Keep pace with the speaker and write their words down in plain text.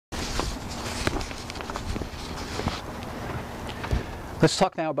Let's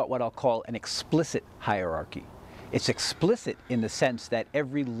talk now about what I'll call an explicit hierarchy. It's explicit in the sense that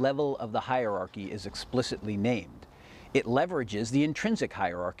every level of the hierarchy is explicitly named. It leverages the intrinsic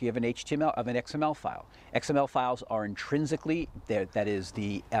hierarchy of an XML file. XML files are intrinsically, that is,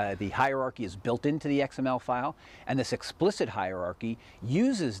 the hierarchy is built into the XML file, and this explicit hierarchy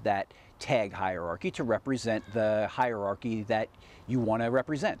uses that tag hierarchy to represent the hierarchy that you want to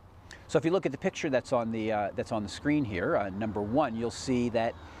represent. So if you look at the picture that's on the screen here, number one, you'll see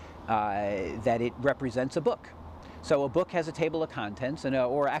that that it represents a book. So a book has a table of contents,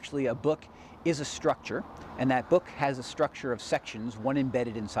 or actually a book is a structure, and that book has a structure of sections, one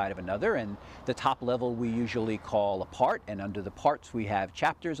embedded inside of another, and the top level we usually call a part, and under the parts we have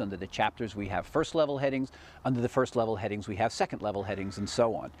chapters, under the chapters we have first level headings, under the first level headings we have second level headings, and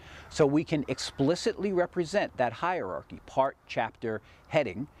so on. So we can explicitly represent that hierarchy, part, chapter,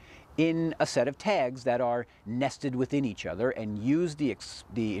 heading, in a set of tags that are nested within each other, and use the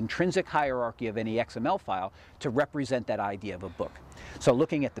intrinsic hierarchy of any XML file to represent that idea of a book. So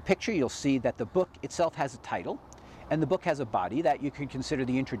looking at the picture, you'll see that the book itself has a title, and the book has a body that you can consider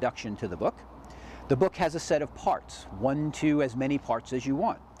the introduction to the book. The book has a set of parts, one to as many parts as you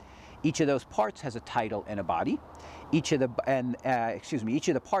want. Each of those parts has a title and a body. Each of the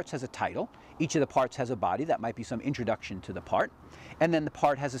parts has a title. Each of the parts has a body. That might be some introduction to the part. And then the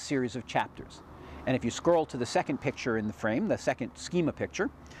part has a series of chapters. And if you scroll to the second picture in the frame, the second schema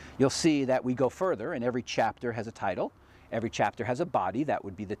picture, you'll see that we go further, and every chapter has a title. Every chapter has a body. That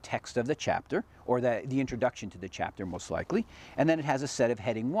would be the text of the chapter, or the introduction to the chapter most likely. And then it has a set of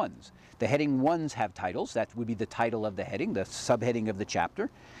heading ones. The heading ones have titles. That would be the title of the heading, the subheading of the chapter.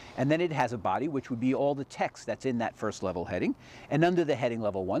 And then it has a body, which would be all the text that's in that first level heading. And under the heading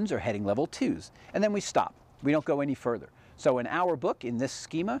level ones are heading level twos. And then we stop. We don't go any further. So in our book, in this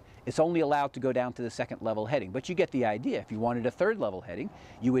schema, it's only allowed to go down to the second level heading. But you get the idea. If you wanted a third level heading,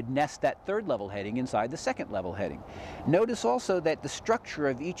 you would nest that third level heading inside the second level heading. Notice also that the structure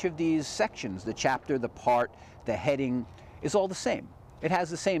of each of these sections, the chapter, the part, the heading, is all the same. It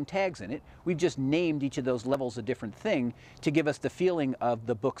has the same tags in it. We've just named each of those levels a different thing to give us the feeling of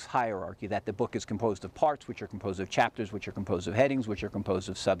the book's hierarchy, that the book is composed of parts, which are composed of chapters, which are composed of headings, which are composed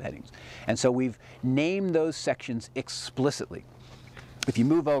of subheadings. And so we've named those sections explicitly. If you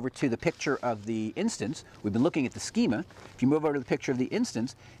move over to the picture of the instance, we've been looking at the schema. If you move over to the picture of the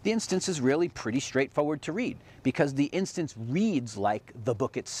instance is really pretty straightforward to read, because the instance reads like the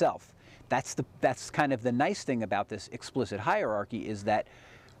book itself. That's kind of the nice thing about this explicit hierarchy, is that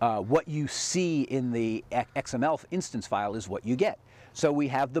what you see in the XML instance file is what you get. So we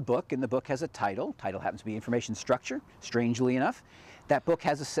have the book, and the book has a title. Title happens to be information structure, strangely enough. That book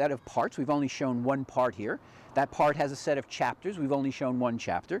has a set of parts. We've only shown one part here. That part has a set of chapters. We've only shown one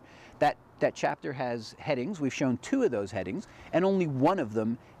chapter. That chapter has headings. We've shown two of those headings, and only one of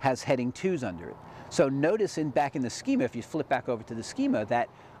them has heading twos under it. So notice back in the schema, if you flip back over to the schema, that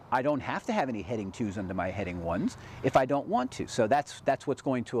I don't have to have any heading twos under my heading ones if I don't want to. So that's what's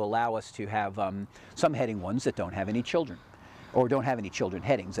going to allow us to have some heading ones that don't have any children, or don't have any children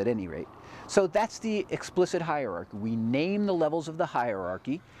headings at any rate. So that's the explicit hierarchy. We name the levels of the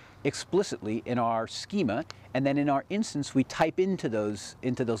hierarchy explicitly in our schema, and then in our instance we type into those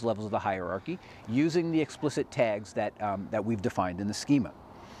levels of the hierarchy using the explicit tags that we've defined in the schema.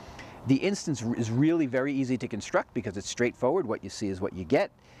 The instance is really very easy to construct because it's straightforward. What you see is what you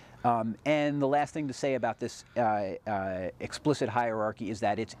get. And the last thing to say about this explicit hierarchy is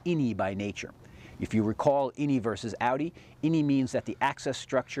that it's ini by nature. If you recall ini versus outie, ini means that the access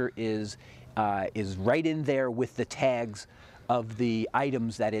structure is right in there with the tags of the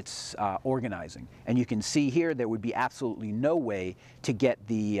items that it's organizing. And you can see here there would be absolutely no way to get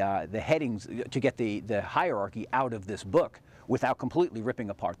the headings, to get the hierarchy out of this book without completely ripping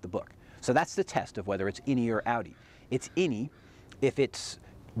apart the book. So that's the test of whether it's ini or outie. It's ini if it's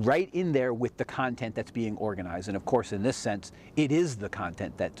right in there with the content that's being organized. And of course, in this sense, it is the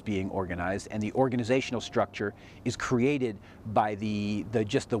content that's being organized, and the organizational structure is created by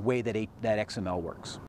just the way that XML works.